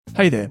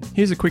Hey there,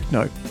 here's a quick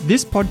note.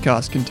 This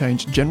podcast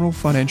contains general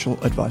financial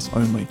advice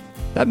only.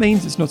 That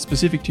means it's not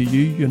specific to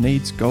you, your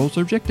needs, goals,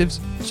 or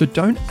objectives, so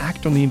don't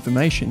act on the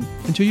information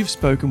until you've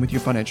spoken with your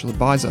financial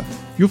advisor.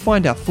 You'll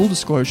find our full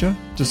disclosure,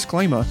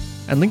 disclaimer,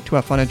 and link to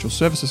our financial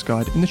services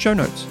guide in the show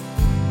notes.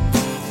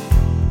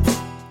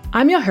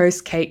 I'm your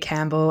host, Kate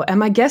Campbell, and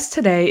my guest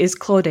today is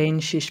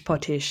Claudine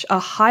Shish-Potish, a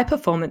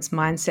high-performance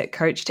mindset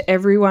coach to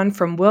everyone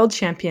from world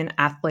champion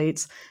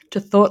athletes to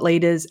thought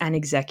leaders and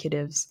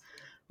executives.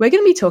 We're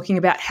going to be talking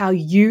about how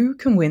you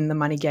can win the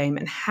money game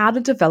and how to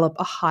develop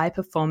a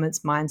high-performance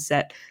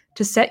mindset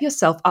to set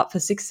yourself up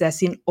for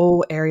success in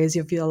all areas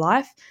of your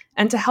life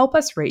and to help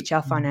us reach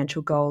our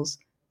financial goals.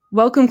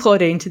 Welcome,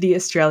 Claudine, to the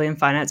Australian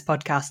Finance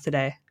Podcast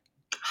today.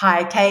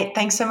 Hi, Kate.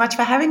 Thanks so much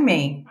for having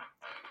me.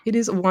 It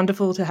is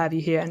wonderful to have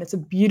you here, and it's a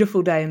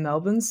beautiful day in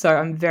Melbourne, so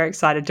I'm very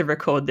excited to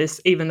record this,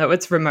 even though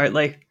it's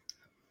remotely.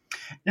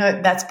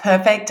 No, that's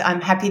perfect.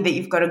 I'm happy that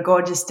you've got a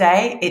gorgeous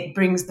day. It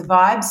brings the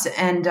vibes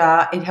and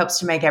it helps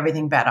to make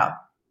everything better.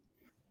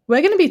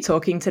 We're going to be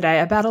talking today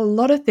about a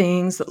lot of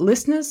things that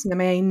listeners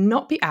may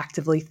not be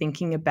actively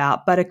thinking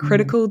about, but are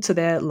critical to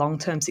their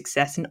long-term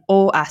success in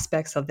all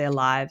aspects of their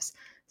lives.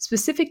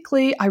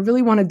 Specifically, I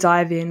really want to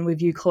dive in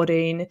with you,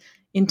 Claudine,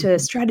 into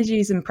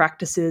strategies and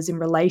practices in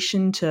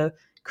relation to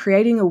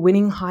creating a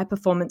winning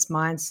high-performance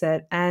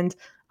mindset and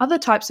other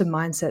types of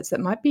mindsets that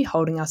might be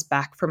holding us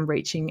back from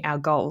reaching our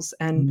goals,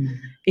 and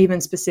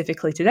even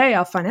specifically today,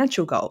 our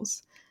financial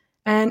goals.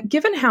 And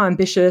given how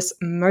ambitious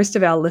most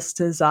of our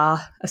listeners are,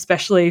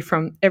 especially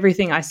from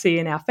everything I see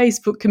in our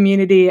Facebook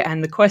community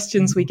and the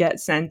questions we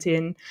get sent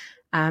in,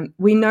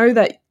 we know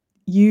that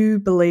you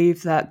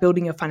believe that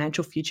building a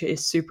financial future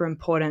is super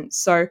important.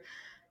 So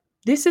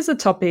this is a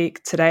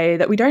topic today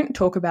that we don't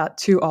talk about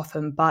too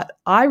often, but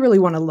I really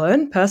want to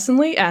learn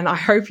personally, and I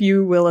hope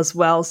you will as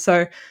well.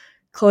 So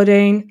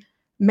Claudine,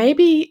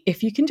 maybe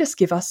if you can just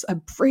give us a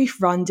brief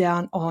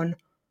rundown on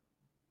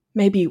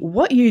maybe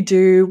what you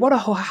do, what a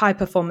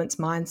high-performance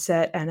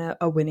mindset and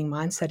a winning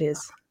mindset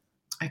is.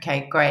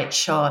 Okay, great.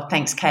 Sure.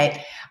 Thanks,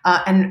 Kate.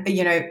 I'm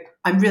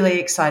really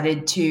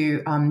excited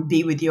to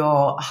be with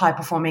your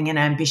high-performing and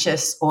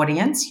ambitious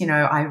audience.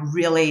 I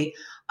really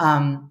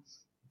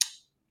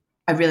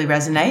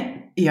resonate.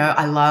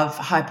 I love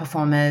high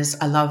performers.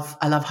 I love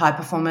high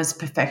performers,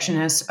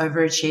 perfectionists,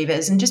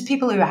 overachievers, and just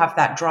people who have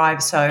that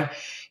drive. So,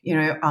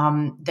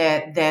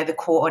 they're the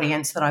core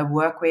audience that I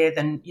work with,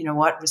 and you know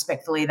what,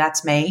 respectfully,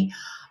 that's me,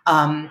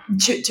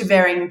 to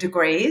varying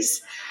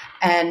degrees.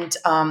 And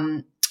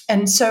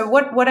so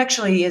what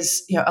actually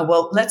is,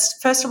 well, let's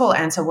first of all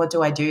answer, what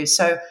do I do?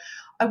 So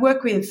I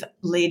work with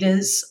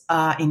leaders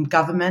in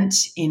government,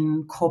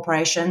 in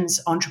corporations,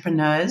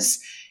 entrepreneurs.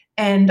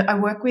 And I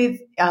work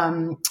with,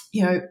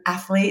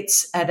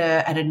 athletes at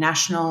a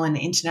national and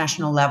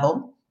international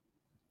level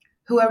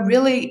who are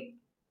really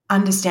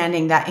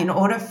understanding that in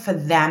order for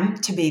them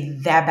to be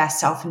their best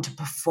self and to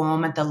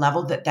perform at the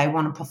level that they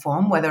want to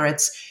perform, whether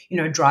it's,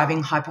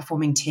 driving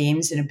high-performing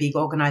teams in a big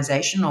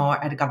organization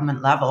or at a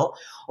government level,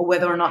 or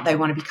whether or not they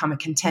want to become a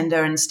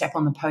contender and step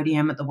on the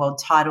podium at the world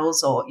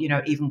titles or,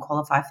 even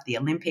qualify for the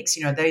Olympics,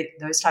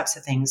 those types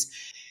of things,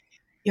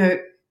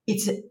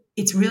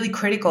 it's really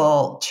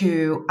critical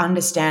to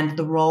understand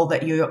the role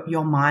that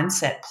your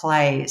mindset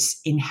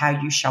plays in how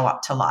you show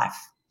up to life.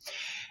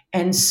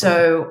 And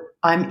so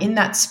I'm in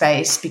that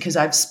space because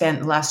I've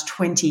spent the last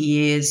 20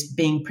 years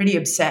being pretty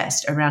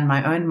obsessed around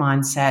my own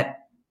mindset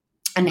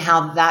and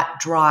how that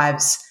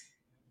drives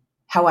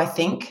how I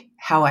think,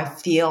 how I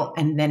feel,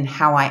 and then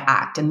how I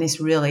act. And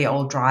this really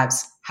all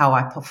drives how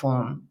I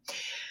perform.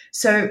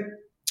 So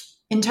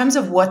in terms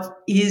of what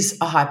is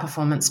a high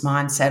performance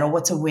mindset or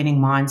what's a winning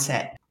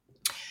mindset,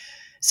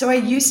 so I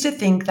used to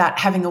think that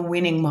having a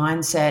winning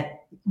mindset,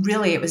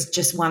 really it was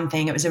just one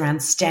thing. It was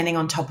around standing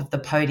on top of the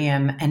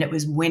podium and it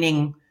was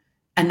winning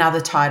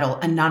another title,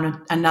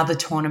 another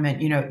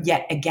tournament,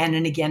 yet again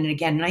and again and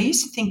again. And I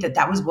used to think that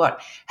that was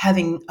what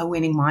having a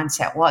winning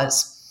mindset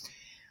was.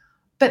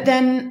 But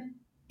then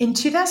in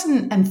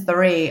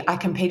 2003, I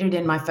competed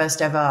in my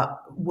first ever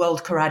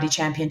World Karate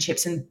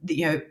Championships. And,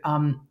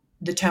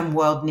 the term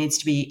world needs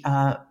to be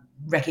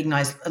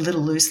recognized a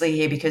little loosely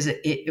here because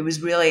it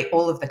was really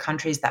all of the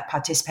countries that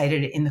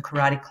participated in the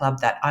karate club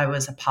that I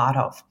was a part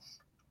of.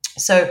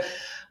 So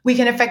we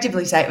can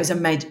effectively say it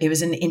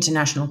was an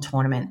international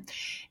tournament.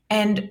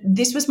 And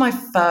this was my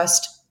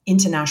first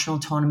international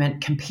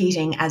tournament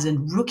competing as a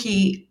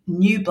rookie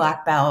new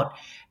black belt.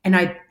 And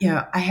I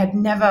had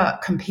never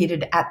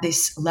competed at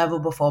this level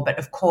before, but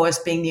of course,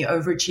 being the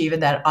overachiever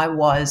that I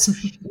was,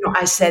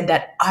 I said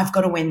that I've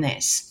got to win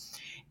this.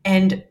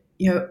 And,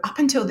 up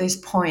until this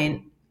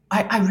point,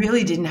 I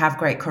really didn't have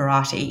great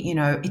karate.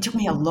 It took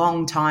me a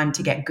long time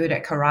to get good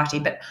at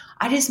karate, but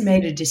I just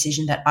made a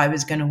decision that I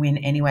was going to win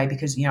anyway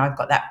because, I've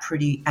got that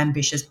pretty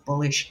ambitious,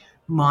 bullish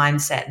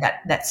mindset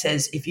that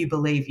says if you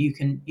believe you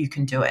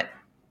can do it.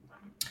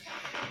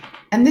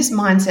 And this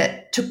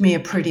mindset took me a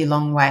pretty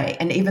long way.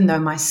 And even though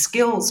my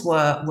skills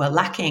were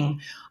lacking,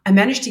 I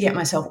managed to get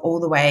myself all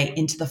the way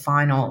into the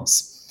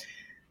finals.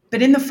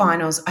 But in the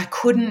finals, I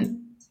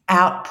couldn't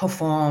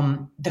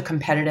outperform the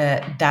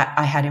competitor that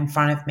I had in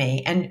front of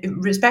me. And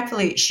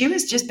respectfully, she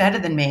was just better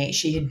than me.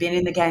 She had been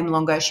in the game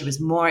longer. She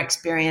was more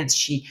experienced.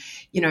 She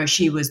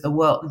was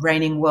the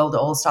reigning world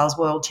all-stars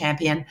world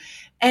champion.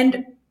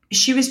 And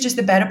she was just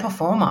a better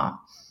performer.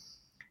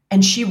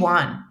 And she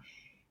won.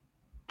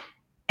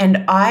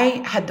 And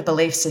I had the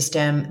belief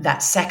system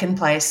that second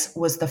place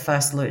was the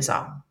first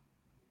loser.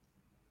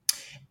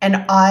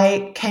 And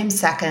I came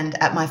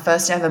second at my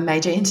first ever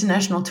major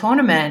international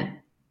tournament.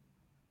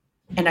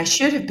 And I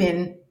should have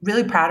been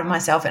really proud of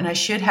myself, and I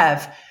should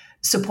have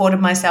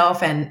supported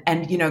myself and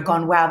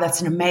gone, wow,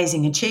 that's an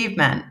amazing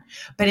achievement.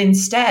 But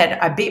instead,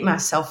 I beat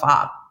myself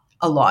up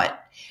a lot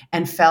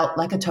and felt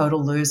like a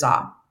total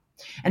loser.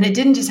 And it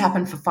didn't just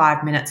happen for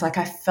 5 minutes. Like,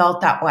 I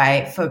felt that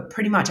way for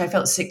pretty much, I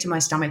felt sick to my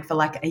stomach for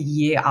like a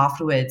year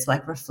afterwards,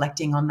 like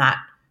reflecting on that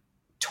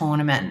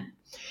tournament.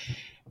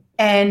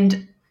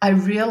 And I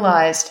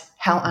realized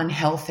how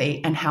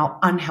unhealthy and how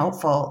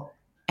unhelpful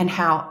and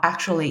how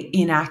actually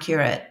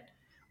inaccurate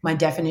my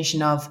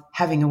definition of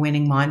having a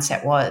winning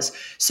mindset was.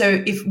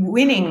 So if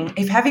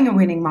having a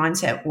winning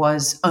mindset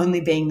was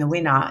only being the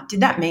winner, did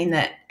that mean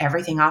that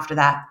everything after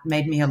that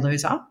made me a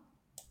loser?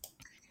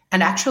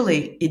 And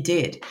actually it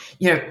did,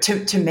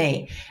 to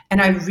me.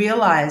 And I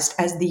realized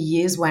as the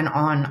years went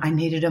on, I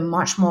needed a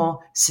much more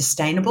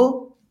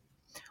sustainable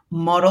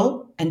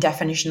model and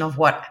definition of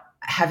what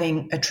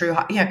having a true,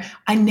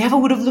 I never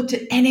would have looked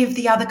at any of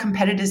the other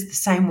competitors the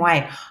same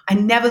way. I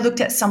never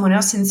looked at someone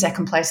else in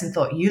second place and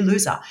thought, you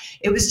loser.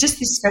 It was just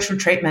this special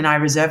treatment I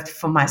reserved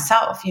for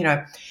myself,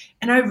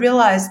 and I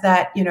realized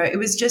that, it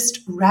was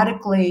just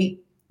radically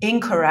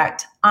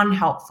incorrect,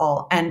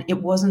 unhelpful, and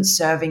it wasn't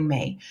serving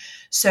me.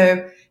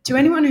 So to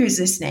anyone who's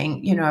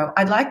listening,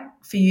 I'd like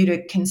for you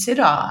to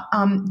consider,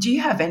 do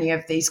you have any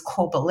of these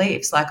core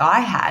beliefs like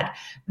I had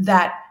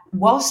that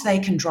whilst they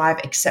can drive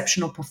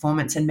exceptional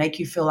performance and make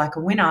you feel like a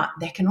winner,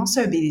 there can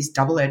also be this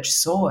double-edged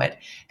sword.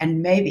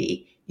 And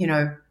maybe,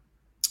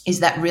 is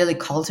that really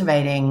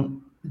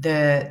cultivating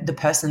the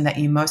person that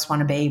you most want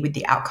to be with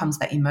the outcomes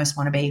that you most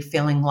want to be,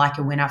 feeling like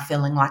a winner,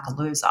 feeling like a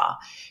loser,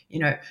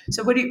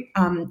 So what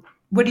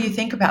do you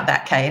think about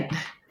that, Kate?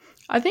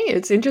 I think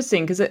it's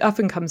interesting because it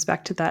often comes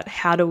back to that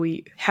how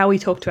we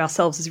talk to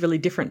ourselves is really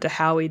different to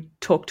how we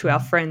talk to our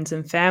friends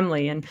and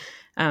family. And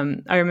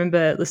I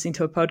remember listening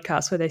to a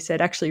podcast where they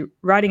said actually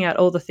writing out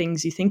all the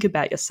things you think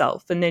about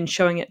yourself and then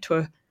showing it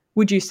to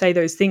would you say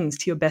those things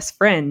to your best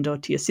friend or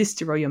to your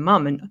sister or your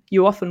mum? And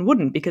you often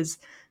wouldn't because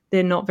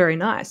they're not very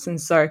nice.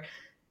 And so,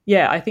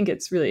 yeah, I think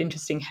it's really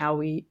interesting how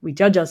we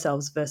judge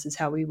ourselves versus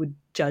how we would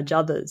judge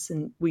others.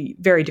 And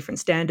very different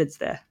standards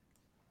there.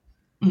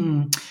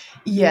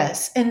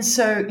 Yes. And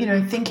so,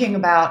 thinking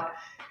about,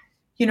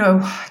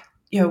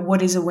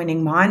 what is a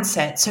winning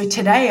mindset? So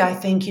today I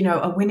think,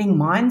 a winning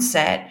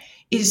mindset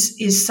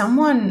is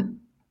someone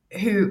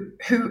who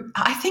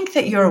I think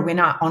that you're a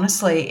winner,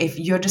 honestly, if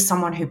you're just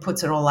someone who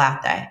puts it all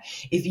out there.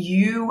 If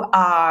you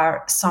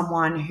are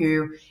someone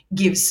who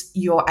gives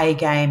your A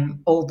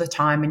game all the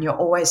time and you're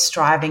always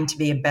striving to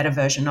be a better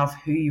version of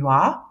who you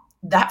are,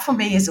 that for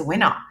me is a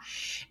winner.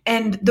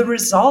 And the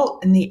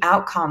result and the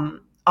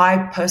outcome,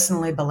 I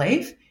personally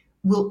believe,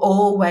 will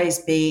always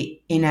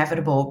be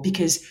inevitable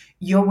because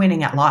you're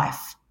winning at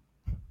life.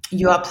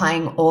 You are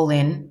playing all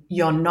in.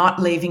 You're not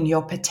leaving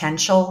your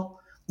potential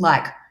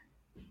like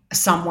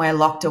somewhere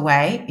locked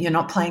away. You're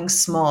not playing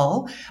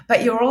small,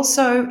 but you're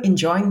also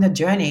enjoying the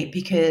journey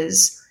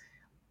because,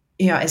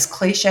 as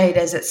cliched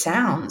as it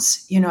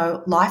sounds,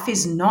 life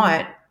is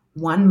not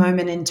one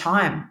moment in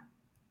time.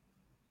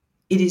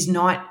 It is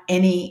not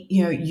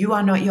you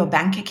are not your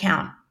bank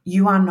account.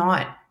 You are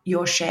not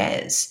your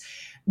shares.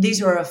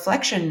 These are a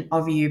reflection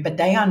of you, but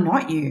they are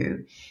not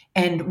you.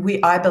 And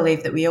I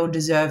believe that we all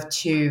deserve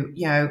to,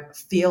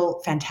 feel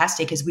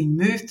fantastic as we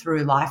move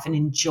through life and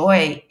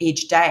enjoy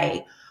each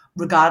day,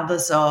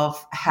 regardless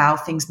of how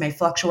things may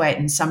fluctuate.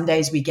 And some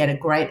days we get a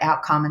great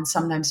outcome and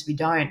sometimes we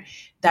don't.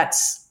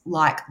 That's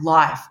like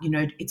life.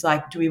 It's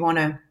like, do we want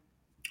to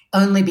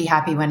only be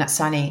happy when it's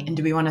sunny? And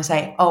do we want to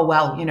say, oh,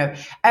 well,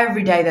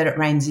 every day that it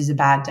rains is a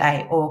bad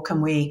day? Or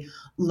can we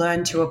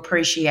learn to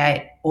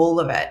appreciate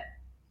all of it?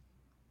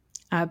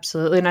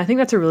 Absolutely. And I think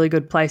that's a really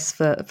good place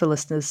for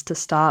listeners to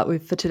start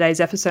with for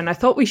today's episode. And I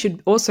thought we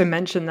should also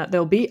mention that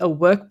there'll be a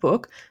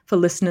workbook for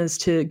listeners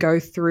to go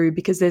through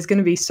because there's going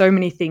to be so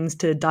many things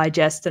to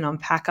digest and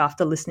unpack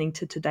after listening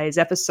to today's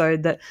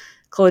episode that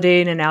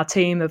Claudine and our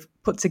team have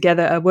put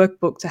together a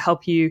workbook to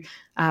help you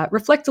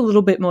reflect a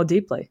little bit more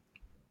deeply.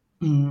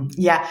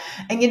 Yeah.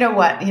 And you know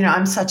what?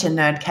 I'm such a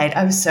nerd, Kate.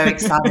 I was so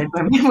excited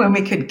when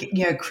we could,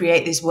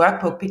 create this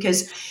workbook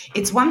because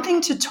it's one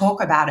thing to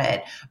talk about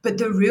it, but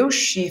the real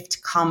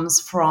shift comes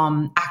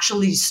from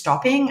actually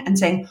stopping and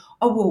saying,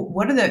 oh, well,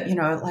 what are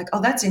the,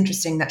 oh, that's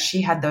interesting that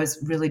she had those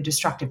really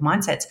destructive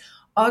mindsets.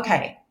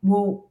 Okay,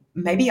 well,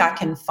 maybe I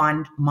can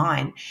find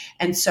mine.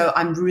 And so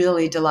I'm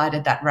really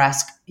delighted that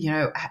Rask,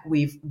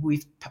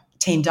 we've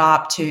teamed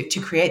up to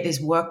create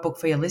this workbook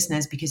for your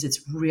listeners, because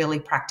it's really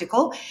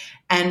practical.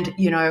 And,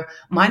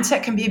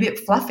 mindset can be a bit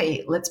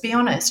fluffy. Let's be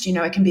honest,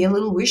 it can be a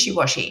little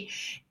wishy-washy.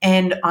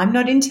 And I'm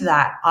not into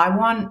that. I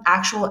want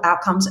actual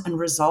outcomes and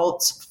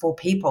results for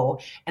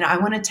people. And I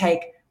want to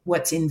take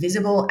what's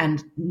invisible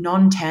and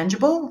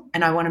non-tangible,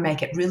 and I want to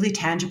make it really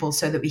tangible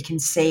so that we can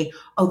see,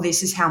 oh,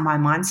 this is how my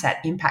mindset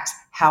impacts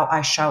how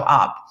I show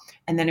up.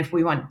 And then if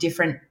we want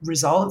different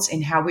results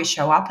in how we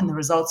show up and the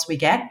results we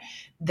get,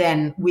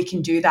 then we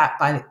can do that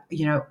by,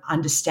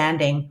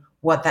 understanding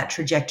what that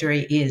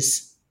trajectory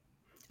is.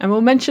 And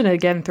we'll mention it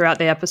again throughout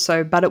the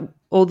episode, but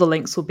all the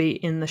links will be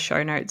in the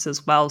show notes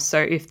as well. So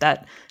if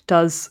that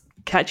does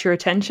catch your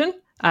attention,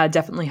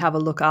 definitely have a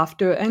look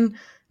after it. And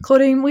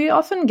Claudine, we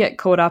often get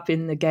caught up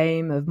in the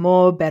game of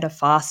more, better,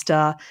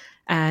 faster,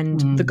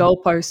 and the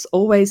goalposts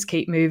always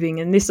keep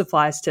moving. And this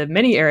applies to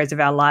many areas of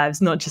our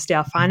lives, not just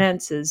our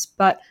finances.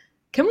 But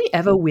can we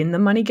ever win the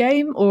money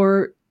game,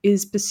 or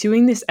is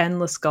pursuing this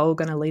endless goal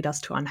going to lead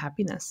us to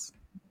unhappiness?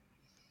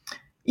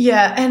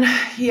 Yeah. And,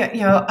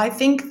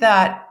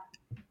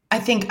 I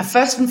think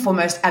first and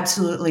foremost,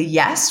 absolutely,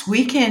 yes,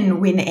 we can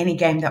win any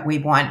game that we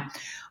want.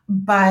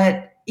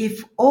 But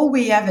if all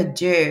we ever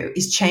do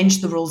is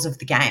change the rules of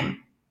the game,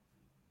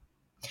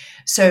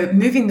 so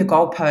moving the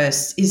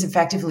goalposts is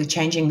effectively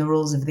changing the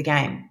rules of the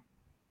game.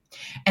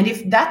 And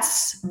if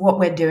that's what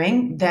we're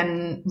doing,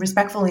 then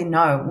respectfully,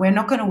 no, we're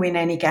not going to win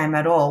any game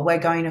at all. We're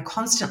going to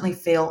constantly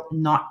feel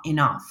not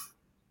enough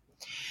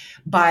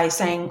by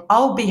saying,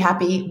 I'll be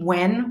happy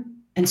when,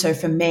 and so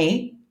for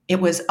me, it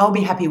was, I'll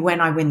be happy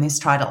when I win this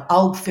title.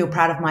 I'll feel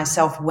proud of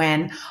myself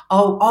when,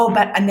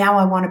 but now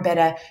I want a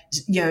better,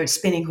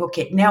 spinning hook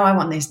kick. Now I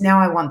want this. Now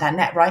I want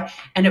that, right?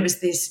 And it was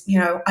this,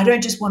 I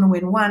don't just want to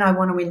win one. I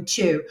want to win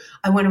two.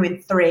 I want to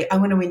win three. I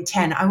want to win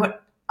 10.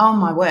 Oh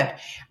my word.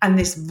 And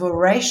this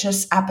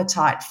voracious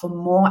appetite for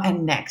more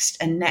and next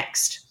and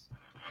next.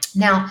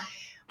 Now,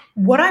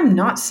 what I'm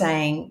not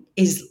saying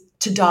is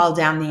to dial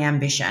down the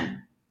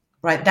ambition,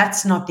 right?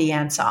 That's not the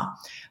answer.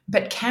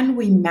 But can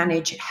we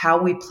manage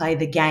how we play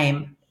the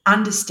game,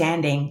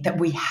 understanding that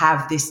we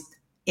have this,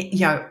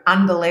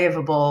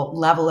 unbelievable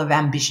level of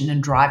ambition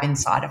and drive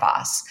inside of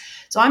us?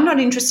 So I'm not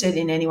interested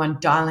in anyone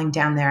dialing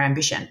down their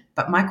ambition.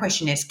 But my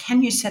question is,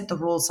 can you set the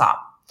rules up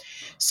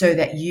so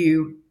that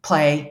you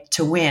play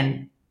to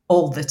win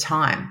all the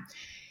time?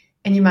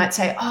 And you might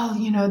say,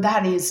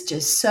 that is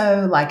just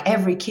so like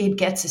every kid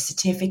gets a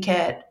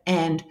certificate.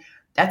 And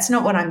that's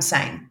not what I'm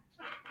saying.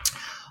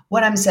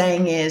 What I'm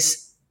saying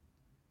is,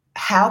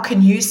 how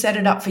can you set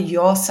it up for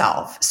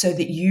yourself so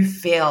that you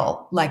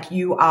feel like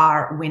you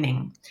are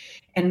winning?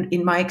 And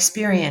in my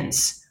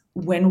experience,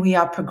 when we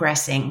are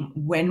progressing,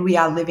 when we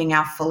are living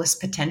our fullest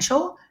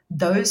potential,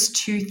 those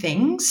two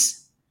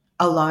things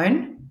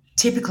alone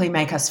typically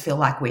make us feel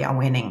like we are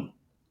winning.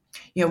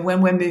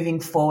 When we're moving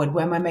forward,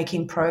 when we're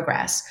making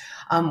progress.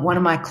 One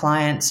of my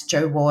clients,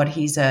 Joe Ward,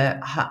 he's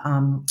an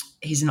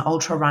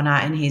ultra runner,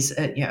 and he's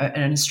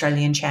an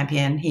Australian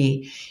champion.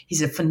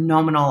 He's a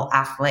phenomenal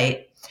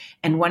athlete.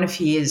 And one of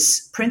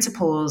his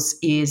principles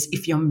is,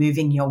 if you're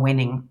moving, you're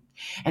winning.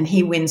 And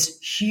he wins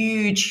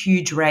huge,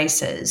 huge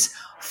races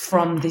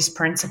from this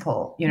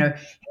principle.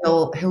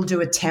 He'll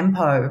do a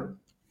tempo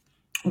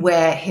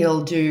where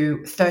he'll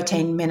do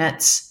 13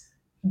 minutes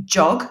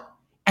jog,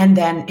 and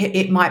then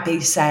it might be,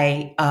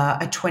 say,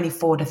 a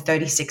 24 to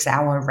 36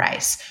 hour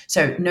race.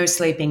 So no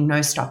sleeping,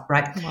 no stop,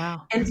 right?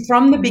 Wow. And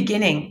from the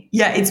beginning,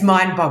 it's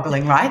mind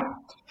boggling, right?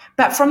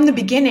 But from the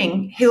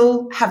beginning,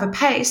 he'll have a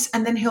pace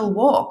and then he'll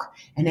walk,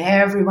 and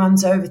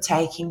everyone's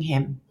overtaking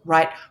him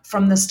right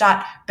from the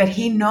start. But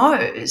he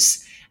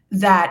knows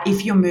that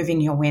if you're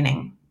moving, you're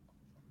winning.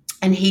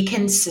 And he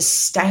can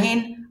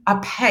sustain a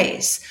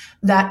pace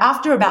that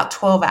after about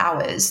 12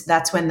 hours,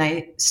 that's when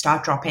they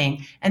start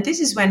dropping. And this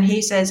is when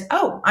he says,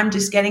 I'm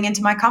just getting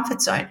into my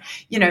comfort zone,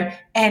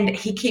 and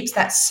he keeps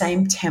that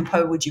same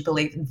tempo, would you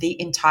believe, the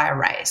entire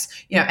race,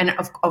 and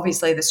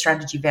obviously the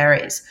strategy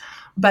varies.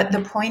 But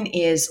the point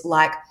is,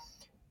 like,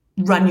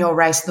 run your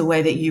race the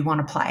way that you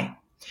want to play.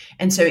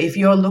 And so if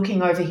you're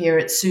looking over here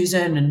at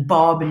Susan and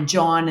Bob and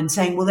John and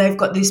saying, well, they've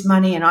got this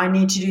money and I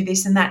need to do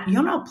this and that,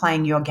 you're not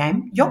playing your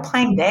game. You're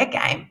playing their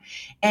game.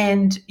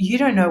 And you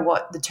don't know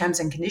what the terms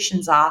and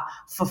conditions are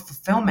for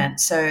fulfillment.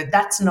 So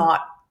that's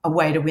not a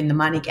way to win the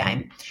money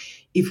game.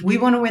 If we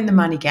want to win the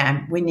money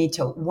game, we need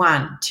to,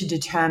 one, to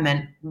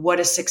determine what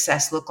does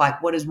success look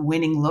like? What does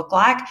winning look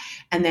like?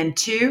 And then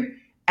two,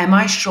 am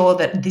I sure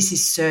that this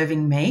is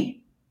serving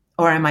me,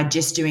 or am I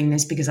just doing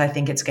this because I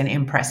think it's going to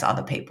impress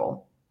other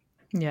people?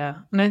 Yeah.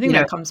 And I think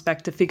that comes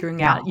back to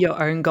figuring out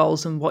your own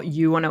goals and what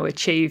you want to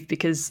achieve,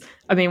 because,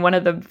 one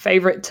of the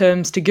favorite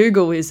terms to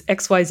Google is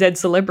XYZ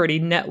celebrity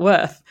net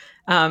worth.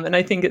 And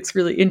I think it's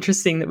really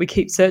interesting that we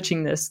keep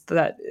searching this,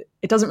 that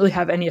it doesn't really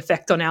have any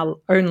effect on our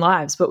own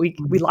lives, but we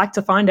like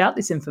to find out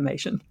this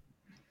information.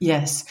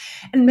 Yes.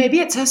 And maybe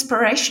it's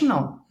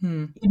aspirational.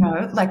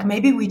 Like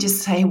maybe we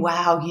just say,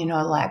 wow,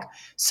 like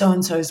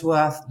so-and-so's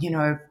worth,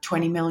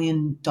 $20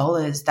 million.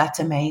 That's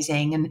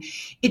amazing. And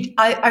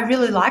I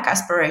really like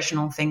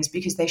aspirational things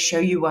because they show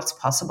you what's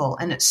possible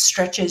and it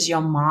stretches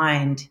your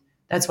mind.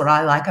 That's what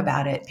I like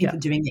about it. People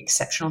doing the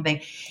exceptional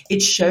thing.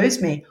 It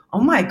shows me,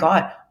 oh my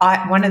God,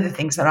 one of the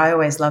things that I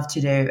always love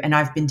to do, and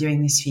I've been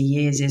doing this for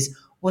years, is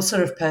what's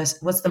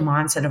the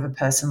mindset of a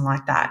person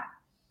like that?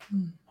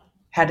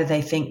 How do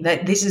they think?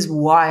 That this is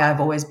why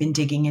I've always been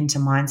digging into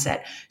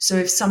mindset. So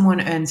if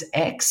someone earns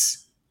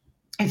X,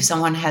 if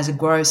someone has a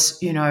gross,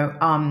 net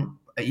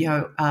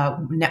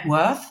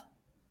worth,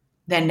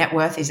 their net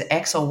worth is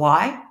X or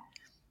Y.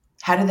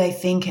 How do they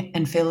think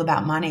and feel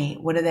about money?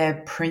 What are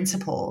their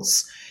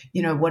principles?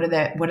 What are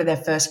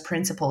their first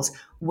principles?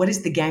 What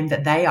is the game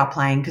that they are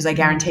playing? Because I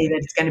guarantee that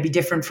it's going to be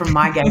different from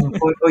my game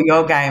or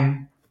your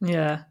game.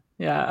 Yeah.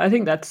 Yeah, I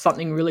think that's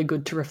something really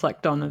good to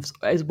reflect on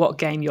is what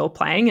game you're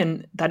playing,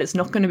 and that it's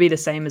not going to be the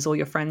same as all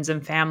your friends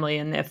and family,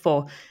 and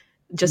therefore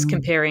just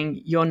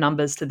comparing your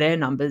numbers to their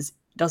numbers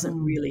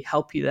doesn't really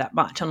help you that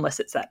much unless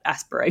it's that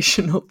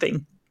aspirational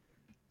thing.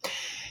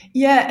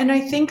 Yeah, and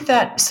I think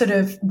that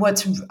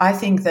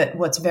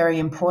what's very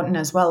important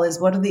as well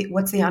is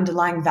what's the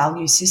underlying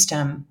value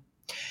system.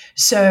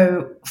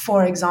 So,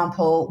 for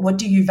example, what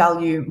do you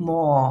value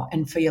more?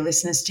 And for your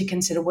listeners to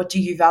consider, what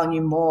do you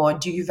value more?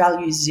 Do you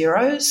value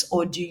zeros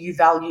or do you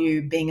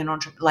value being an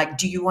entrepreneur? Like,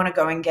 do you want to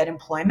go and get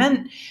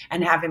employment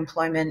and have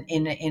employment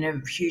in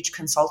a huge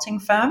consulting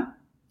firm?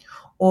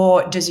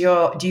 Or do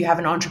you have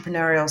an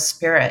entrepreneurial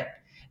spirit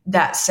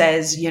that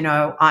says,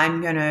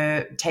 I'm going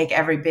to take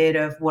every bit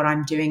of what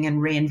I'm doing and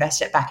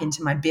reinvest it back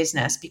into my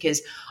business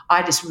because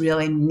I just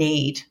really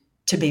need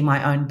to be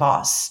my own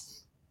boss?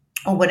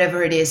 Or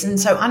whatever it is. And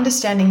so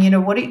understanding,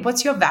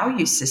 what's your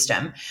value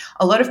system?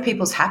 A lot of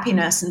people's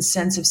happiness and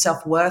sense of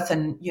self-worth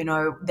and,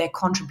 their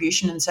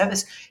contribution and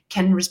service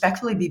can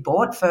respectfully be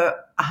bought for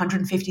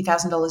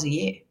 $150,000 a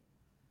year.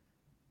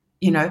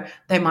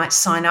 They might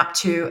sign up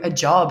to a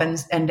job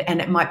and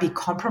it might be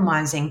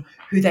compromising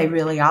who they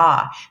really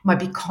are. It might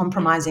be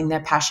compromising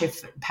their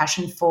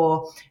passion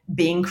for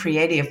being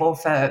creative or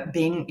for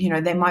being,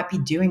 they might be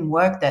doing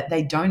work that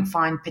they don't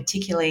find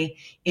particularly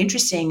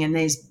interesting and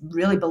is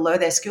really below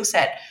their skill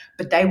set,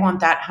 but they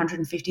want that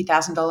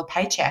 $150,000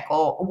 paycheck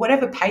or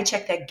whatever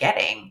paycheck they're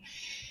getting.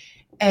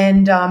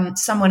 And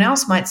someone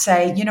else might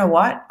say, you know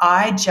what,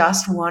 I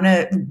just want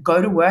to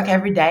go to work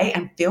every day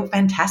and feel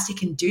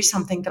fantastic and do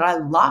something that I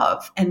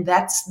love. And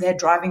that's their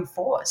driving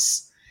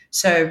force.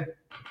 So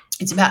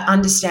it's about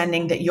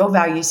understanding that your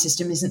value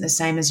system isn't the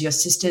same as your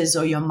sister's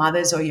or your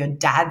mother's or your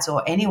dad's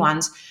or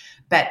anyone's.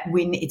 But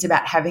it's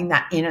about having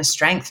that inner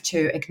strength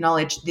to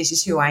acknowledge this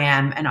is who I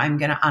am and I'm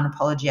going to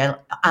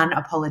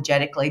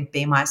unapologetically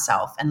be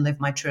myself and live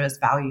my truest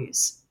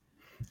values.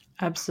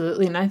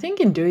 Absolutely. And I think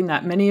in doing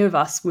that, many of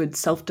us would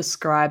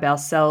self-describe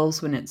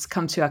ourselves when it's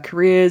come to our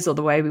careers or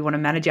the way we want to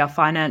manage our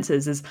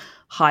finances as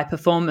high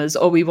performers,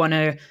 or we want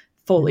to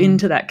fall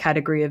into that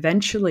category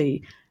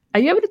eventually. Are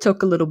you able to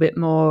talk a little bit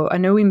more? I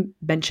know we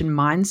mentioned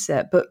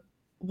mindset, but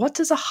what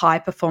does a high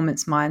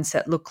performance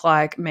mindset look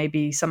like?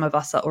 Maybe some of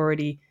us are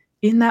already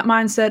in that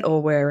mindset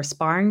or we're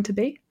aspiring to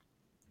be.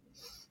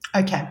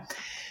 Okay.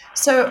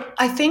 So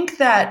I think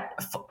that,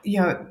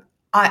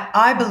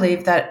 I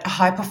believe that a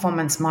high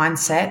performance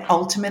mindset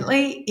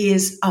ultimately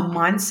is a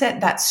mindset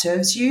that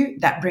serves you,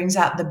 that brings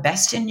out the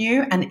best in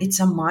you, and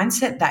it's a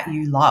mindset that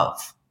you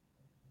love.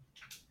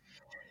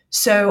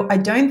 So I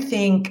don't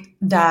think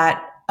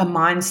that a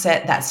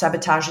mindset that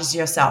sabotages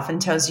yourself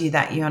and tells you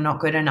that you're not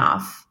good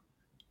enough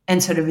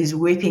and sort of is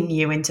whipping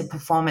you into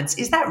performance,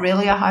 is that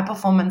really a high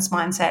performance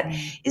mindset?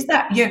 Is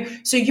that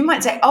so you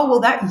might say, oh, well,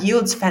 that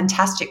yields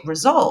fantastic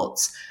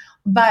results.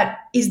 But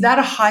is that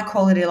a high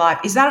quality life?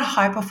 Is that a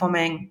high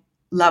performing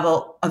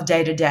level of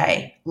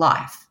day-to-day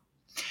life?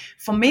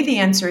 For me, the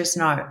answer is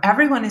no.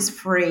 Everyone is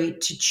free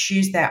to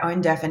choose their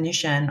own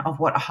definition of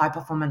what a high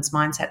performance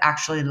mindset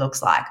actually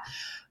looks like.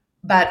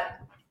 But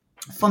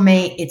for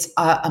me, it's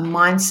a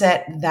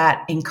mindset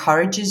that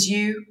encourages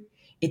you.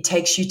 It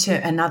takes you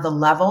to another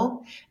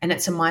level, and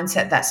it's a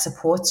mindset that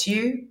supports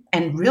you.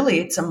 And really,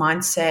 it's a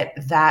mindset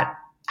that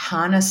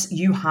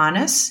you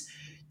harness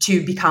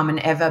to become an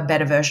ever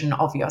better version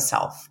of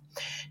yourself.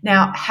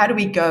 Now, how do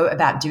we go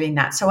about doing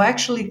that? So I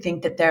actually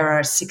think that there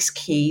are 6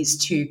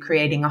 keys to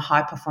creating a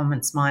high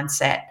performance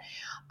mindset.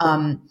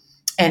 And,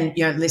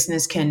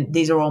 listeners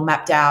these are all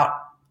mapped out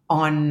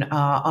on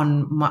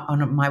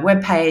my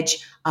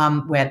webpage,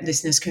 where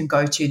listeners can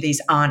go to.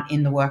 These aren't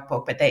in the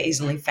workbook, but they're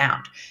easily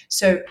found.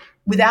 So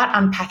without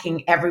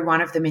unpacking every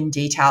one of them in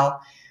detail,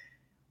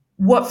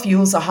 what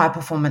fuels a high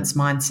performance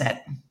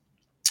mindset?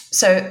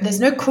 So there's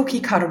no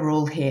cookie cutter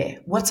rule here.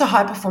 What's a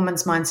high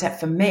performance mindset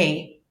for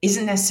me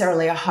isn't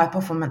necessarily a high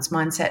performance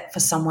mindset for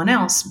someone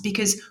else,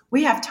 because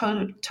we have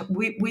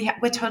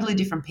we're totally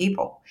different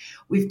people.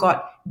 We've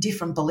got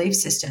different belief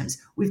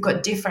systems. We've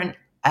got different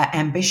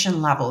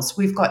ambition levels.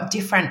 We've got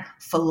different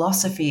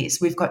philosophies.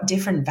 We've got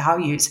different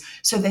values.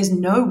 So there's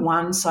no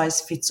one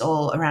size fits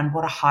all around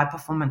what a high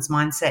performance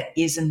mindset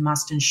is and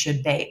must and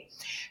should be.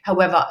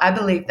 However, I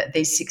believe that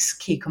these 6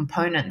 key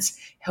components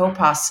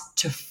help us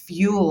to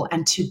fuel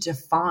and to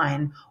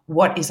define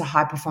what is a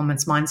high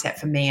performance mindset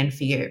for me and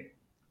for you.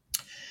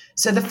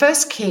 So the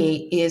first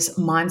key is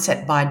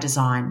mindset by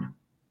design.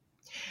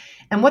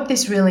 And what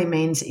this really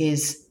means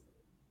is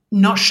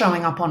not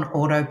showing up on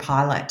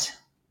autopilot,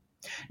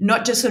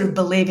 not just sort of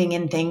believing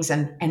in things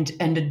and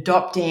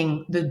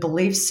adopting the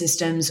belief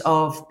systems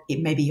of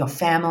it, maybe your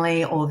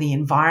family or the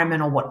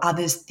environment or what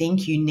others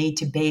think you need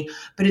to be,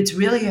 but it's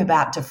really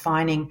about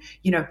defining,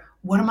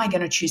 what am I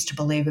going to choose to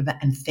believe about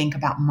and think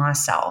about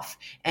myself,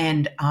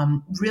 and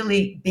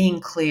really being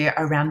clear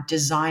around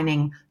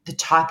designing the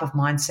type of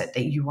mindset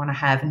that you want to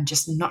have and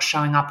just not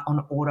showing up on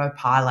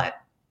autopilot.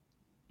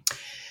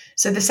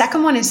 So the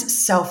second one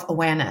is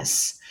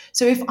self-awareness.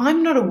 So if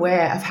I'm not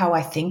aware of how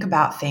I think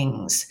about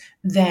things,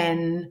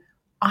 then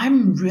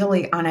I'm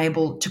really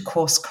unable to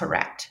course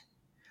correct.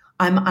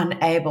 I'm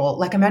unable,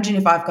 like imagine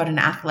if I've got an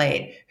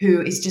athlete who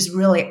is just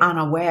really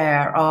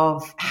unaware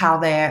of how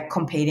they're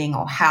competing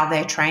or how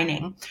they're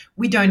training.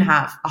 We don't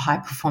have a high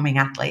performing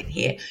athlete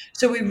here.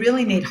 So we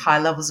really need high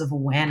levels of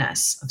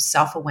awareness, of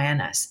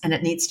self-awareness, and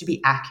it needs to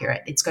be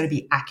accurate. It's got to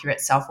be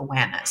accurate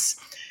self-awareness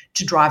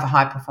to drive a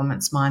high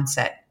performance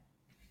mindset.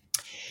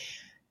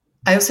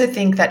 I also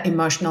think that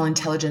emotional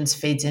intelligence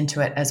feeds into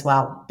it as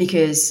well,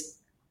 because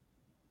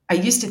I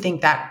used to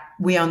think that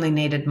we only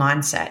needed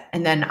mindset.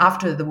 And then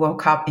after the World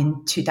Cup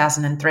in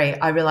 2003,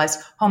 I realized,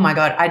 oh my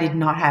God, I did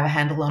not have a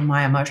handle on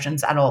my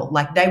emotions at all.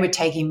 Like they were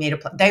taking me to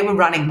play. They were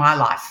running my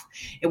life.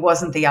 It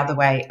wasn't the other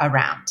way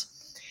around.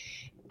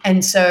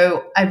 And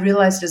so I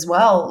realized as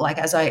well, like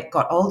as I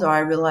got older, I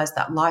realized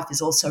that life is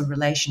also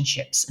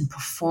relationships, and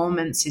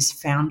performance is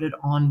founded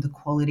on the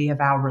quality of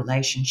our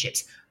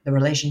relationships, the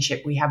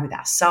relationship we have with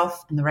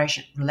ourselves and the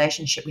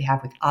relationship we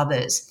have with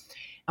others.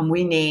 And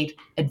we need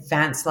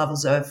advanced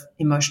levels of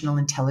emotional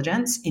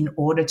intelligence in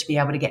order to be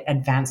able to get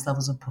advanced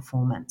levels of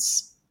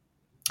performance.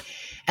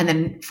 And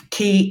then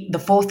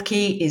the fourth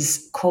key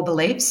is core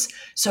beliefs.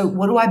 So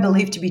what do I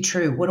believe to be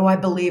true? What do I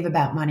believe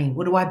about money?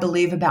 What do I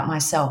believe about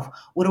myself?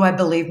 What do I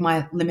believe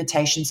my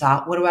limitations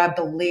are? What do I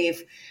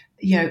believe,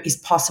 is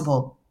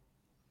possible?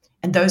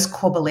 And those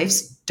core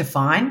beliefs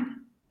define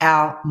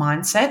our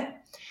mindset.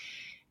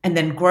 And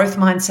then growth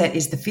mindset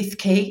is the fifth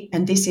key.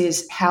 And this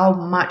is how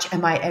much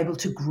am I able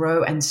to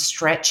grow and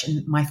stretch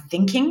in my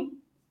thinking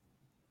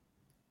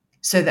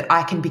so that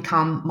I can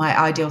become my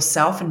ideal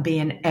self and be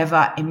an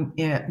ever,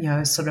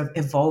 sort of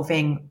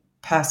evolving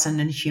person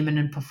and human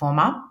and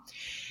performer.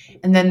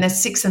 And then the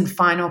sixth and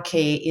final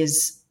key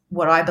is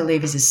what I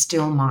believe is a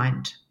still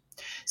mind.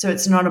 So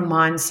it's not a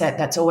mindset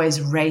that's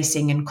always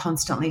racing and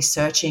constantly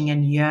searching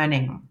and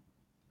yearning.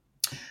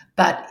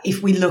 But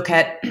if we look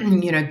at,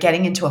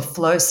 getting into a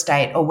flow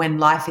state, or when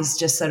life is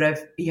just sort of,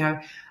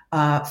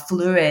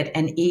 fluid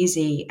and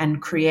easy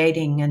and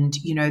creating, and,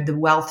 the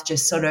wealth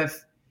just sort of,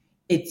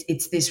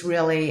 it's this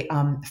really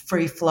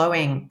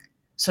free-flowing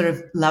sort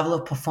of level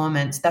of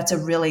performance. That's a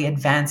really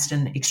advanced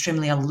and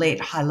extremely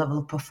elite high level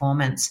of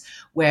performance,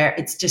 where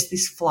it's just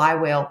this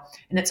flywheel,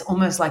 and it's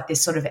almost like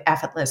this sort of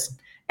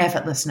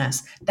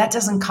effortlessness. That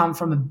doesn't come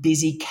from a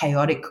busy,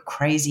 chaotic,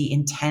 crazy,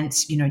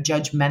 intense,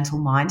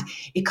 judgmental mind.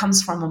 It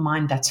comes from a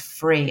mind that's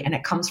free, and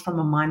it comes from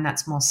a mind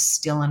that's more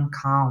still and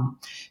calm.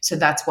 So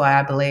that's why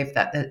I believe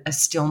that a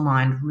still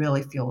mind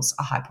really fuels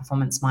a high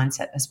performance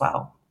mindset as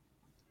well.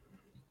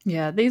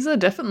 Yeah, these are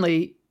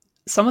definitely,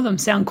 some of them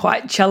sound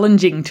quite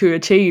challenging to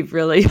achieve,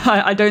 really.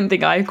 I don't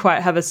think I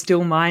quite have a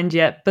still mind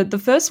yet. But the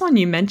first one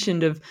you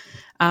mentioned of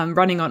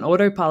running on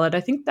autopilot,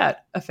 I think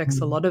that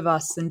affects a lot of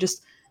us, and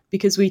just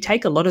because we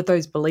take a lot of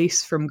those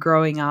beliefs from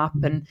growing up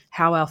and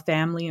how our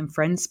family and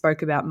friends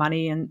spoke about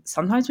money, and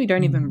sometimes we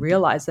don't even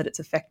realize that it's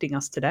affecting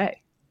us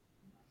today.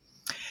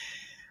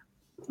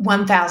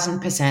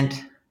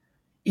 1000%.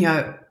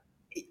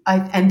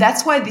 And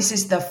that's why this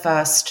is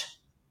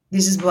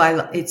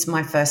why it's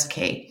my first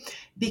key,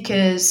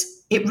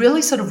 because it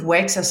really sort of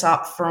wakes us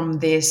up from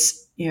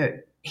this,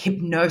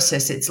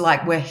 hypnosis. It's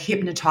like we're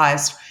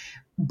hypnotized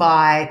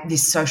by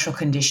this social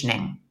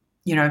conditioning.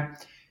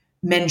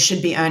 Men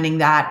should be earning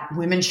that.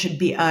 Women should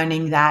be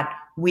earning that.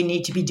 We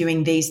need to be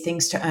doing these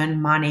things to earn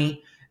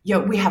money.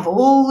 We have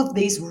all of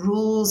these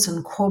rules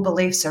and core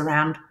beliefs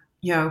around,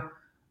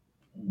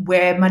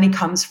 where money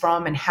comes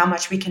from and how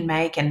much we can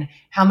make and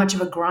how much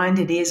of a grind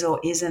it is or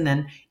isn't.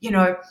 And,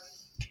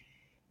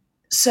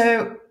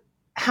 so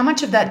how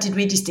much of that did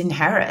we just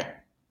inherit?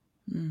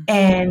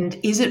 And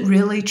is it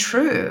really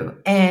true?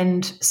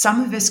 And some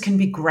of us can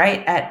be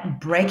great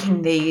at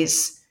breaking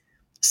these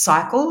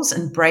cycles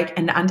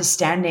and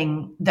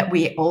understanding that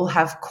we all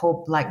have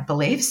core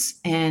beliefs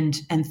and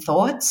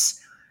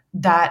thoughts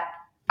that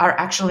are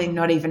actually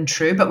not even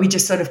true, but we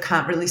just sort of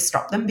can't really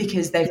stop them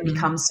because they've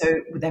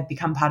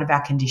become part of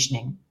our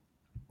conditioning.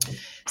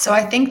 So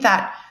I think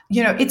that,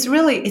 it's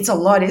a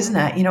lot, isn't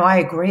it? I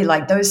agree,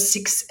 like those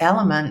 6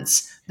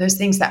 elements, those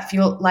things that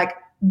feel like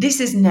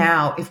this is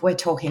now, if we're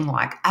talking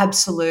like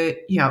absolute,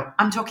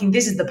 I'm talking,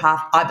 this is the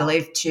path I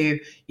believe to,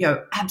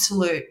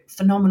 absolute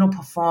phenomenal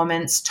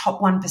performance,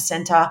 top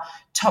 1%er,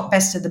 top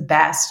best of the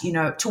best,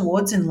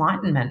 towards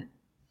enlightenment.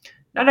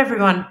 Not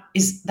everyone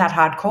is that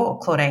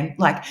hardcore, Claudine.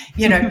 Like,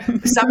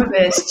 some of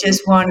us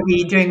just want to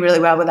be doing really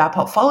well with our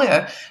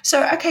portfolio.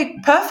 So, okay,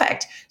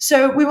 perfect.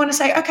 So we want to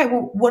say, okay,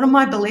 well, what are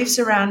my beliefs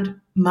around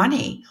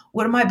money?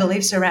 What are my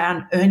beliefs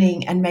around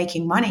earning and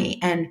making money?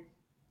 And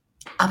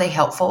are they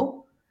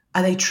helpful?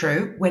 Are they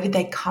true? Where did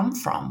they come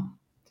from?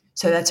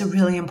 So that's a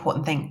really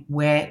important thing.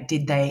 Where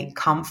did they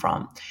come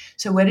from?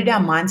 So where did our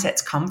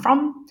mindsets come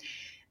from?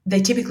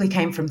 They typically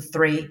come from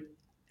three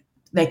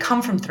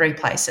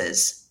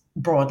places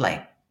broadly.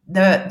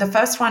 The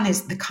first one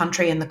is the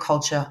country and the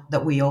culture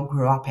that we all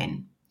grew up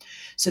in.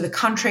 So the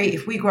country,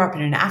 if we grew up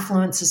in an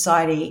affluent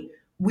society,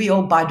 we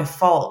all by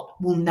default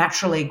will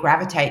naturally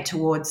gravitate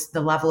towards the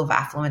level of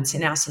affluence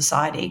in our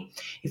society.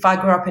 If I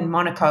grew up in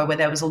Monaco where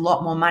there was a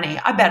lot more money,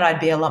 I bet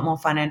I'd be a lot more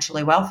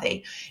financially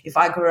wealthy. If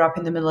I grew up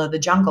in the middle of the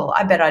jungle,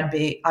 I bet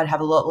I'd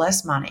have a lot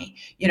less money.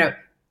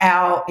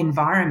 Our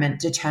environment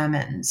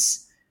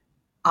determines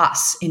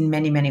us in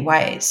many, many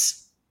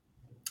ways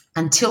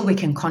until we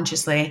can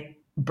consciously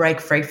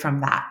break free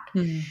from that.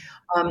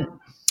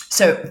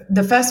 So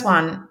the first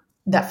one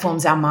that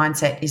forms our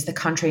mindset is the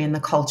country and the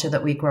culture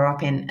that we grew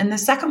up in. And the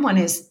second one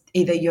is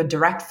either your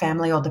direct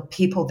family or the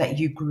people that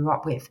you grew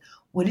up with.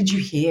 What did you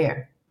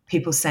hear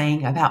people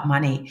saying about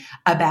money,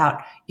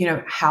 about,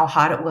 how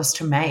hard it was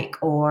to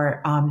make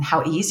or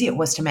how easy it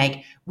was to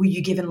make? Were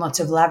you given lots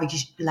of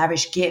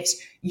lavish gifts?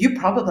 You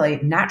probably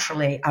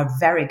naturally are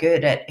very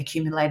good at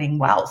accumulating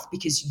wealth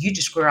because you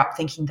just grew up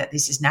thinking that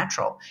this is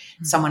natural.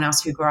 Mm-hmm. Someone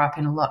else who grew up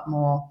in a lot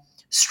more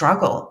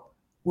struggle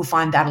will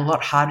find that a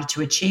lot harder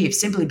to achieve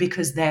simply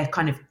because their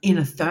kind of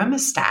inner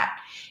thermostat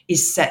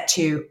is set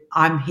to,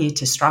 I'm here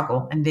to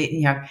struggle. And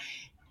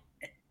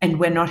and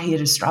we're not here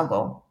to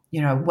struggle.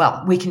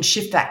 Well, we can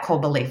shift that core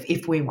belief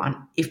if we want,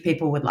 if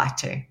people would like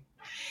to.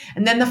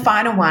 And then the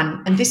final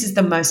one, and this is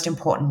the most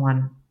important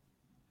one,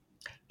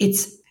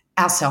 it's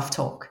our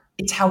self-talk.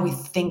 It's how we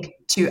think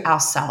to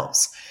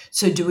ourselves.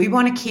 So do we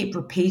want to keep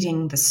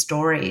repeating the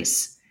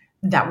stories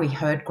that we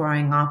heard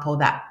growing up or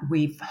that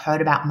we've heard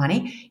about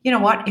money? You know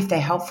what? If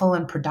they're helpful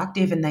and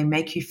productive and they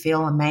make you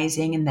feel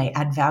amazing and they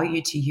add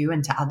value to you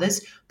and to others,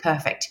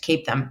 perfect,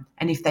 keep them.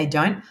 And if they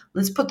don't,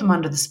 let's put them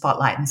under the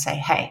spotlight and say,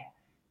 hey,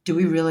 do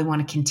we really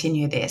want to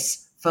continue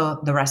this for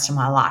the rest of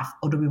my life?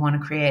 Or do we want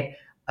to create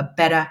a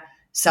better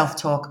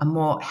self-talk, a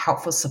more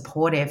helpful,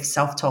 supportive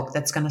self-talk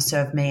that's going to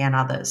serve me and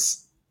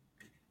others?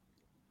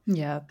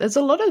 Yeah, there's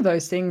a lot of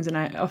those things. And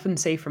I often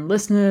see from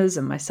listeners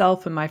and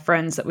myself and my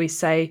friends that we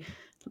say,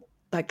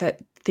 like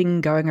that thing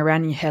going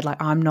around in your head,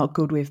 like, I'm not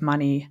good with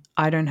money.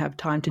 I don't have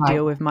time to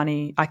deal with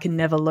money. I can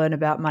never learn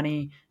about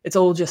money. It's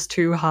all just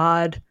too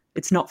hard.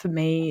 It's not for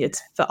me. It's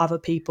for other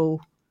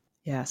people.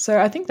 Yeah. So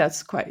I think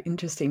that's quite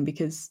interesting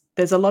because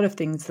there's a lot of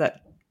things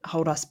that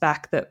hold us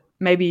back that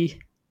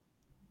maybe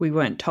we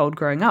weren't told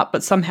growing up,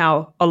 but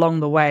somehow along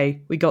the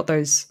way we got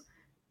those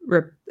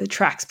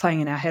tracks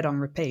playing in our head on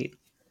repeat.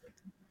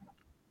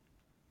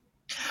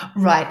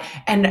 Right.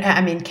 And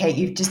I mean, Kate,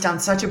 you've just done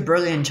such a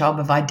brilliant job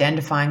of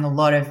identifying a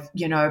lot of,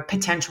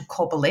 potential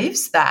core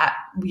beliefs that,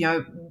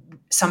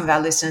 some of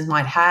our listeners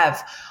might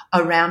have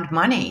around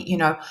money.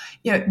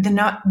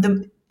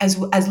 As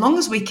long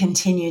as we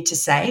continue to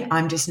say,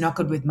 I'm just not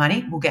good with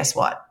money, well, guess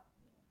what?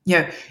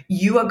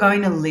 You are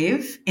going to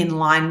live in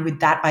line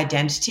with that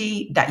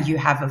identity that you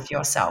have of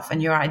yourself,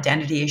 and your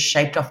identity is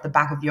shaped off the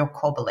back of your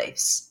core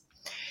beliefs.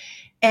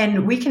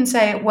 And we can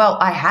say, well,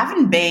 I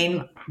haven't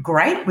been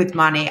great with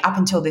money up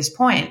until this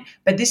point,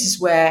 but this is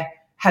where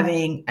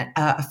having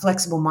a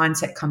flexible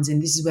mindset comes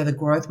in. This is where the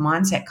growth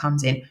mindset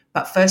comes in.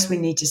 But first we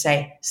need to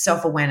say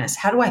self-awareness.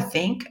 How do I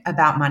think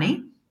about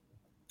money?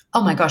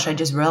 Oh my gosh, I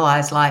just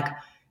realized like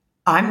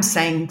I'm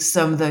saying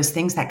some of those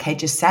things that Kate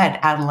just said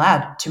out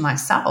loud to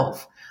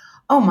myself.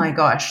 Oh my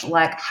gosh,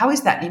 like how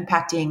is that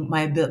impacting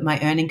my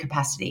earning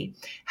capacity?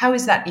 How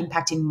is that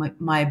impacting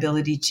my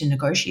ability to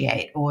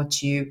negotiate or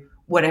to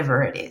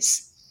whatever it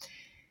is?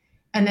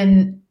 And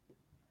then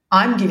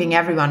I'm giving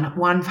everyone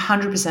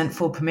 100%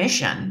 full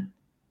permission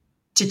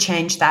to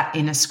change that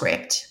inner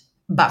script.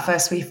 But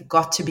first we've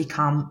got to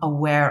become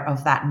aware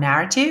of that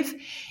narrative.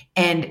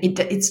 And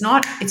it's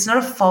not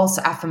a false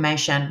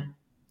affirmation.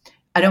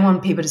 I don't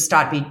want people to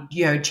start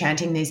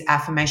chanting these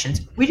affirmations.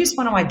 We just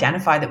want to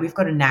identify that we've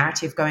got a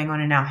narrative going on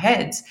in our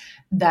heads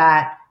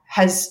that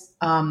has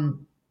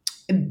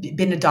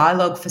been a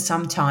dialogue for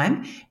some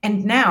time.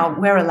 And now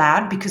we're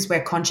allowed, because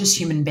we're conscious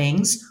human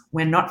beings,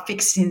 we're not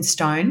fixed in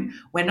stone,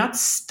 we're not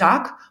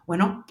stuck, we're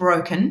not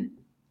broken,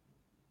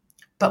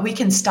 but we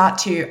can start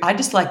to, I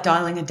just like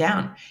dialing it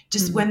down.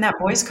 Just when that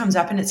voice comes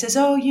up and it says,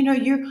 well,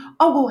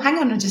 hang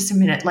on just a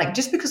minute. Like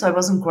just because I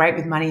wasn't great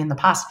with money in the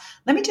past,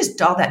 let me just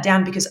dial that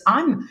down because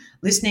I'm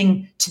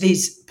listening to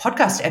these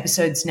podcast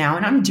episodes now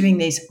and I'm doing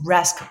these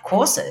RASK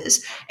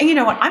courses. And you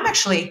know what? I'm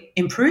actually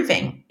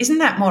improving. Isn't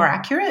that more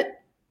accurate?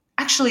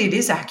 actually it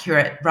is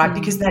accurate, right?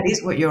 Because that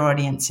is what your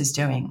audience is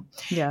doing.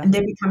 Yeah. And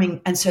they're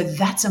becoming, and so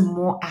that's a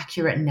more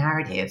accurate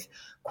narrative.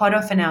 Quite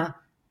often our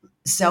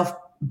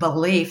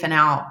self-belief and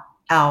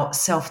our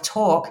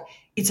self-talk,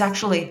 it's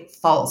actually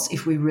false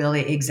if we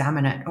really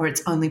examine it, or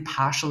it's only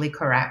partially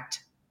correct.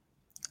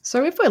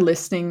 So if we're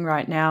listening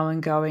right now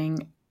and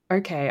going,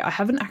 okay, I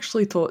haven't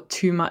actually thought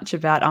too much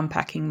about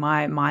unpacking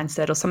my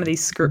mindset or some of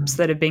these scripts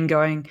that have been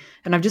going,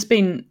 and I've just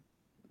been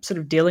sort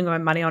of dealing with my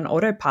money on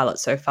autopilot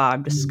so far.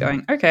 I'm just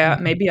going, okay,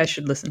 maybe I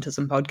should listen to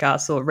some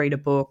podcasts or read a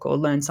book or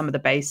learn some of the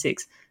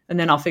basics, and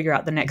then I'll figure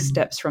out the next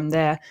steps from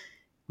there.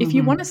 If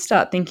you want to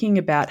start thinking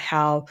about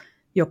how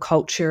your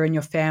culture and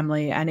your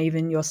family and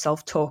even your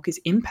self-talk is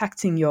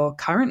impacting your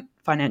current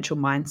financial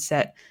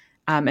mindset,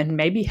 and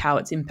maybe how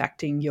it's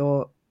impacting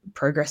your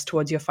progress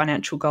towards your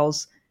financial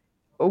goals,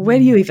 where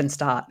do you even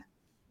start?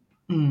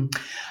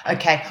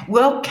 Okay.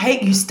 Well,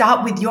 Kate, you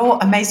start with your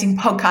amazing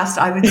podcast,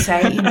 I would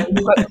say.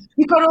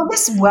 You've got all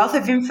this wealth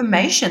of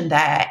information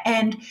there.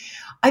 And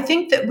I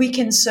think that we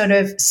can sort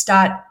of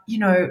start,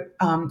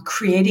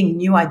 creating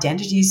new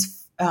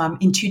identities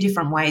in two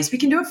different ways. We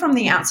can do it from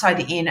the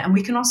outside in, and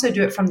we can also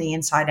do it from the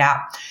inside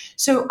out.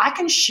 So I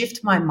can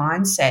shift my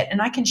mindset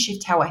and I can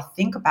shift how I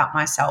think about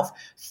myself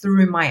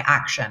through my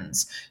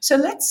actions. So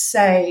let's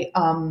say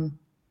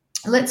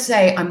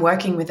I'm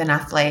working with an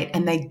athlete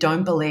and they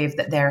don't believe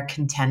that they're a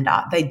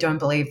contender. They don't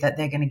believe that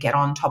they're going to get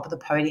on top of the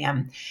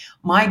podium.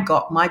 My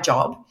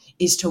job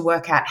is to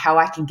work out how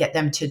I can get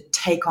them to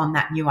take on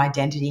that new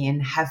identity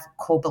and have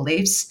core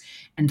beliefs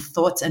and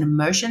thoughts and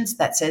emotions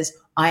that says,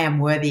 I am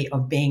worthy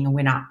of being a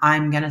winner.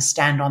 I'm going to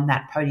stand on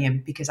that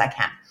podium because I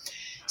can.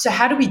 So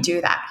how do we do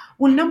that?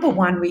 Well, number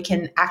one, we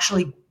can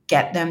actually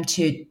get them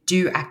to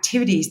do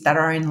activities that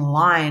are in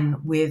line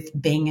with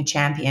being a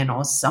champion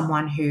or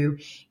someone who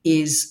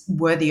is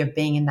worthy of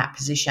being in that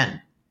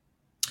position.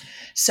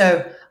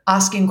 So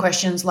asking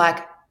questions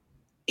like,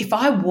 if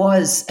I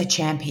was a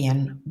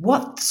champion,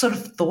 what sort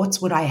of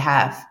thoughts would I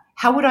have?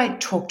 How would I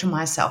talk to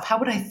myself? How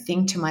would I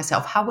think to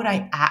myself? How would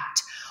I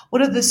act?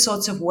 What are the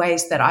sorts of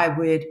ways that I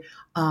would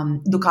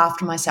look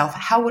after myself?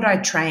 How would I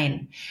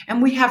train?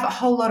 And we have a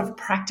whole lot of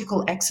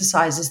practical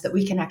exercises that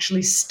we can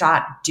actually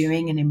start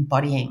doing and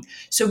embodying.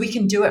 So we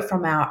can do it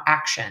from our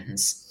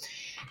actions.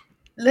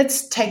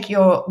 Let's take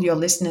your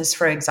listeners,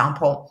 for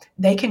example.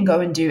 They can go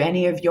and do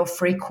any of your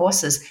free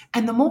courses.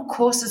 And the more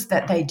courses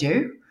that they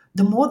do,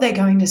 the more they're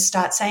going to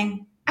start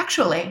saying,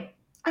 actually,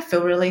 I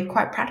feel really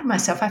quite proud of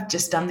myself. I've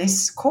just done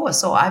this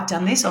course, or I've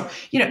done this, or,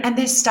 and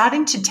they're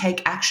starting to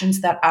take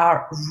actions that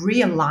are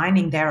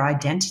realigning their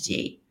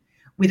identity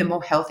with a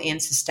more healthy and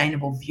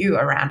sustainable view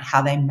around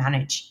how they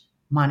manage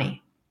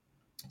money.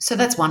 So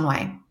that's one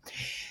way.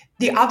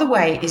 The other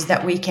way is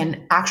that we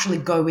can actually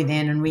go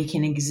within and we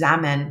can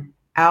examine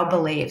our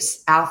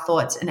beliefs, our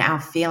thoughts, and our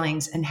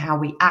feelings and how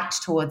we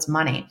act towards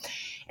money.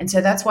 And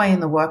so that's why in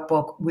the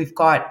workbook, we've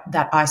got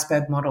that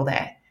iceberg model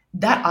there.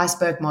 That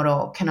iceberg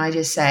model, can I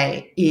just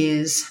say,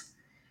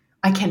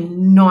 I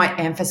cannot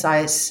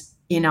emphasize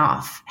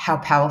enough how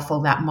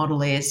powerful that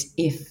model is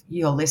if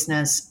your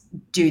listeners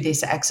do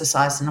this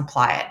exercise and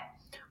apply it.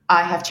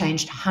 I have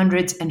changed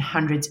hundreds and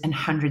hundreds and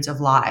hundreds of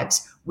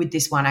lives with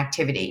this one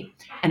activity,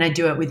 and I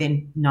do it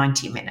within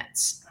 90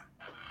 minutes.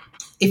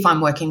 If I'm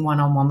working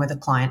one-on-one with a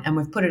client, and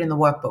we've put it in the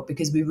workbook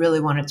because we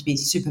really want it to be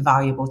super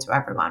valuable to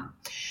everyone.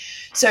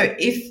 So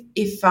if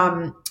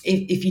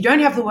you don't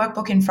have the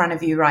workbook in front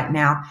of you right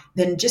now,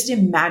 then just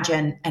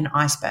imagine an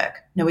iceberg.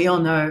 Now, we all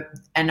know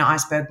an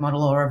iceberg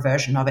model or a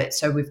version of it.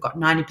 So we've got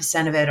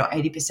 90% of it or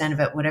 80% of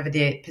it, whatever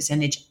the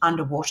percentage,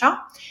 underwater.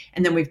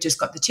 And then we've just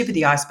got the tip of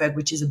the iceberg,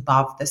 which is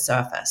above the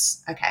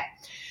surface. Okay.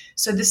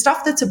 So the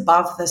stuff that's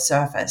above the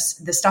surface,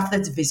 the stuff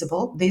that's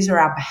visible, these are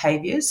our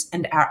behaviors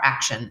and our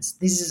actions.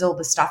 This is all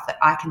the stuff that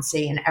I can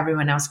see and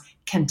everyone else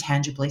can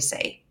tangibly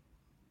see.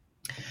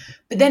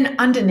 But then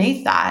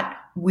underneath that,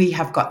 we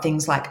have got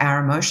things like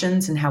our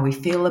emotions and how we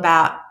feel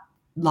about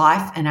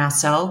life and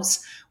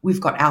ourselves. We've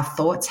got our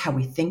thoughts, how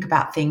we think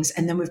about things,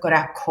 and then we've got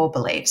our core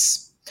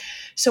beliefs.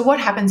 So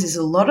what happens is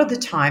a lot of the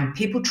time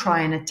people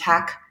try and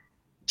attack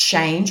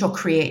change or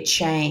create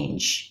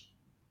change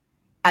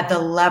at the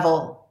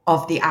level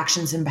of the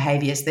actions and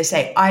behaviors. They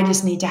say, I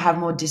just need to have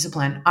more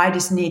discipline. I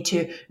just need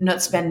to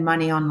not spend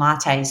money on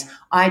lattes.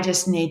 I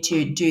just need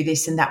to do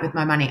this and that with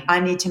my money.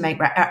 I need to make,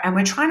 and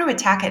we're trying to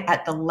attack it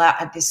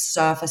at this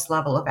surface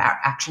level of our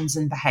actions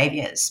and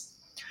behaviors.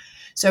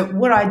 So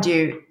what I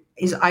do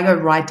is I go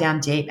right down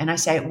deep and I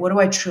say, what do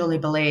I truly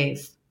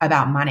believe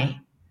about money?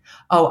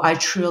 Oh, I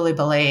truly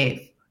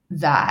believe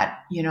that,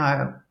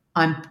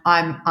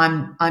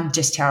 I'm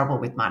just terrible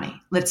with money.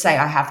 Let's say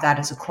I have that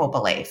as a core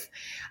belief.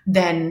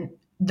 Then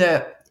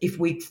if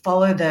we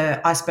follow the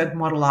iceberg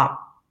model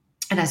up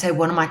and I say,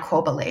 what are my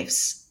core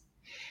beliefs?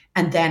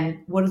 And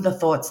then what are the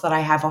thoughts that I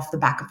have off the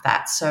back of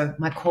that? So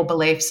my core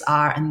beliefs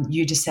are, and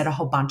you just said a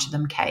whole bunch of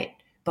them, Kate,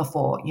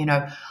 before,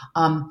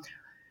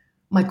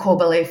 my core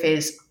belief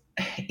is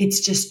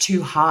it's just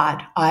too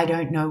hard. I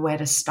don't know where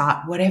to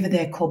start, whatever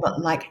their core, but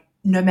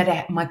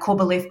my core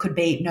belief could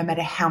be, no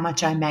matter how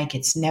much I make,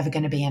 it's never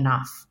going to be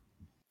enough.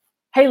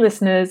 Hey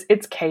listeners,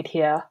 it's Kate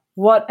here.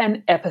 What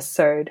an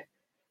episode.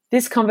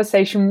 This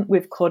conversation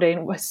with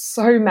Claudine was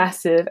so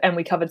massive and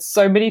we covered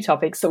so many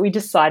topics that we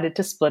decided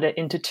to split it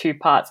into 2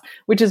 parts,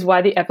 which is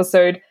why the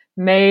episode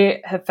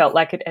may have felt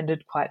like it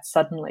ended quite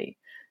suddenly.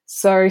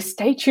 So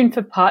stay tuned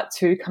for part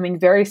 2 coming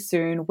very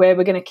soon, where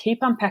we're going to keep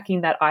unpacking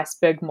that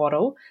iceberg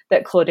model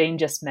that Claudine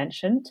just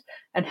mentioned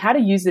and how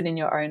to use it in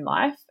your own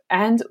life.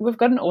 And we've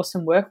got an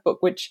awesome workbook,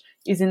 which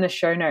is in the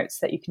show notes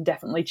that you can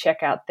definitely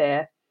check out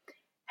there.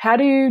 How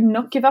do you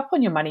not give up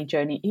on your money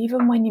journey,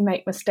 even when you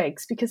make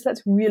mistakes? Because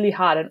that's really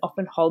hard and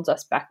often holds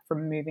us back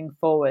from moving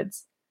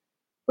forwards.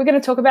 We're going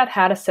to talk about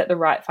how to set the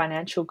right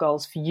financial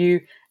goals for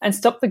you and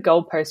stop the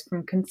goalpost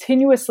from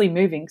continuously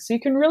moving so you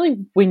can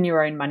really win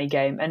your own money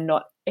game and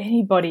not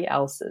anybody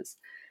else's.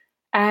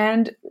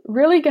 And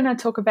really going to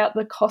talk about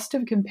the cost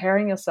of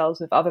comparing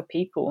yourselves with other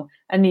people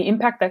and the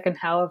impact that can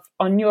have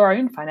on your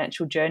own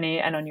financial journey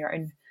and on your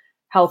own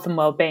health and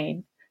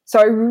well-being. So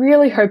I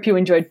really hope you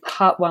enjoyed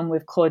part 1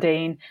 with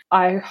Claudine.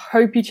 I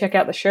hope you check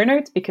out the show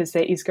notes because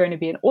there is going to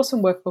be an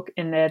awesome workbook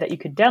in there that you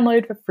could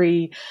download for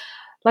free,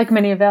 like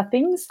many of our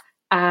things,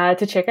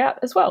 to check out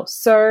as well.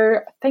 So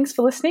thanks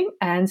for listening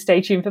and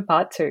stay tuned for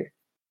part 2.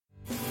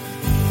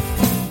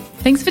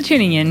 Thanks for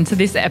tuning in to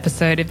this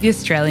episode of the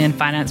Australian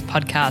Finance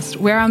Podcast,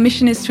 where our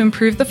mission is to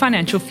improve the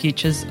financial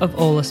futures of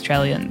all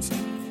Australians.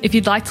 If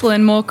you'd like to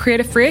learn more, create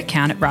a free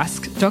account at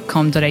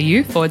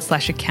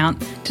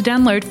rask.com.au/account to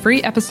download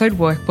free episode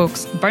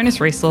workbooks,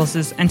 bonus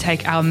resources, and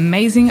take our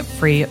amazing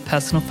free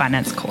personal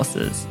finance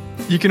courses.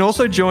 You can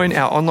also join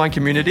our online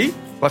community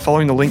by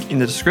following the link in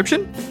the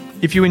description.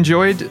 If you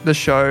enjoyed the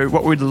show,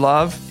 what we'd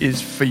love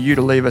is for you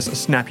to leave us a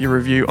snappy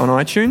review on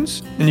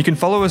iTunes. And you can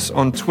follow us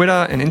on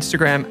Twitter and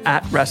Instagram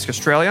at Rask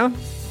Australia.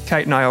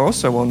 Kate and I are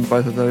also on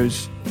both of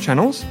those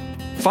channels.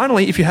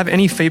 Finally, if you have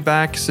any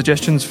feedback,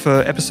 suggestions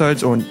for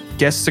episodes or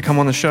guests to come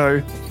on the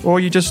show, or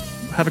you just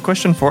have a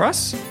question for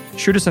us,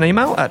 shoot us an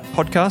email at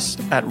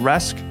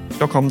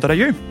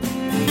podcast@rask.com.au.